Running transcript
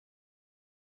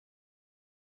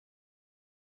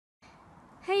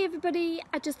Hey everybody,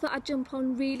 I just thought I'd jump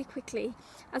on really quickly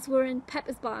as we were in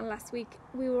Pepper's Barn last week.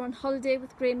 We were on holiday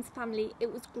with Graham's family.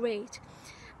 It was great.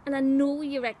 And I know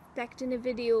you're expecting a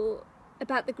video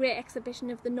about the Great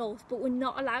Exhibition of the North, but we're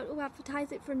not allowed to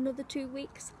advertise it for another 2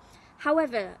 weeks.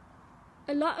 However,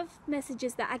 a lot of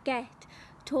messages that I get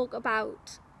talk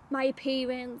about my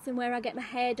appearance and where I get my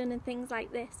hair done and things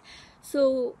like this.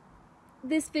 So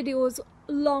this video is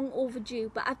long overdue,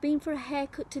 but I've been for a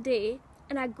haircut today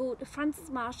and I go to Francis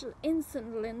Marshall in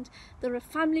Sunderland. They're a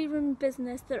family run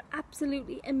business. They're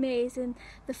absolutely amazing.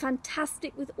 They're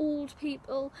fantastic with old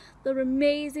people. They're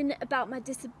amazing about my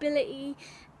disability.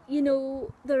 You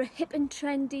know, they're a hip and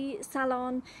trendy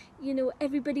salon. You know,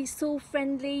 everybody's so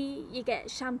friendly. You get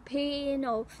champagne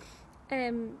or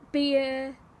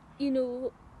beer. You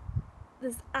know,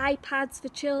 there's iPads for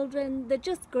children. They're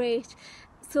just great.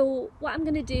 So what I'm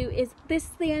going to do is, this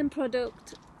is the end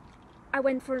product. I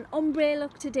went for an ombre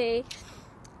look today.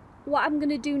 What I'm going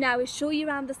to do now is show you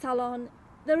around the salon.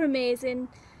 They're amazing.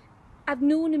 I've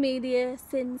known Amelia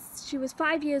since she was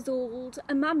 5 years old,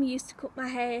 and Mum used to cut my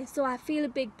hair, so I feel a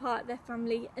big part of their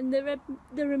family, and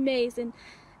they're amazing.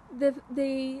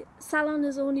 The salon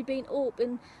has only been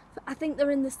open, I think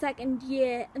they're in the 2nd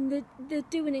year, and they're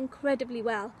doing incredibly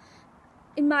well.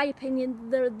 In my opinion,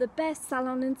 they're the best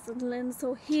salon in Sunderland,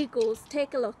 so here goes,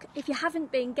 take a look. If you haven't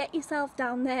been, get yourself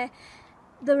down there.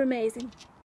 They're amazing.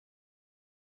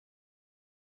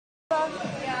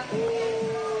 Yeah.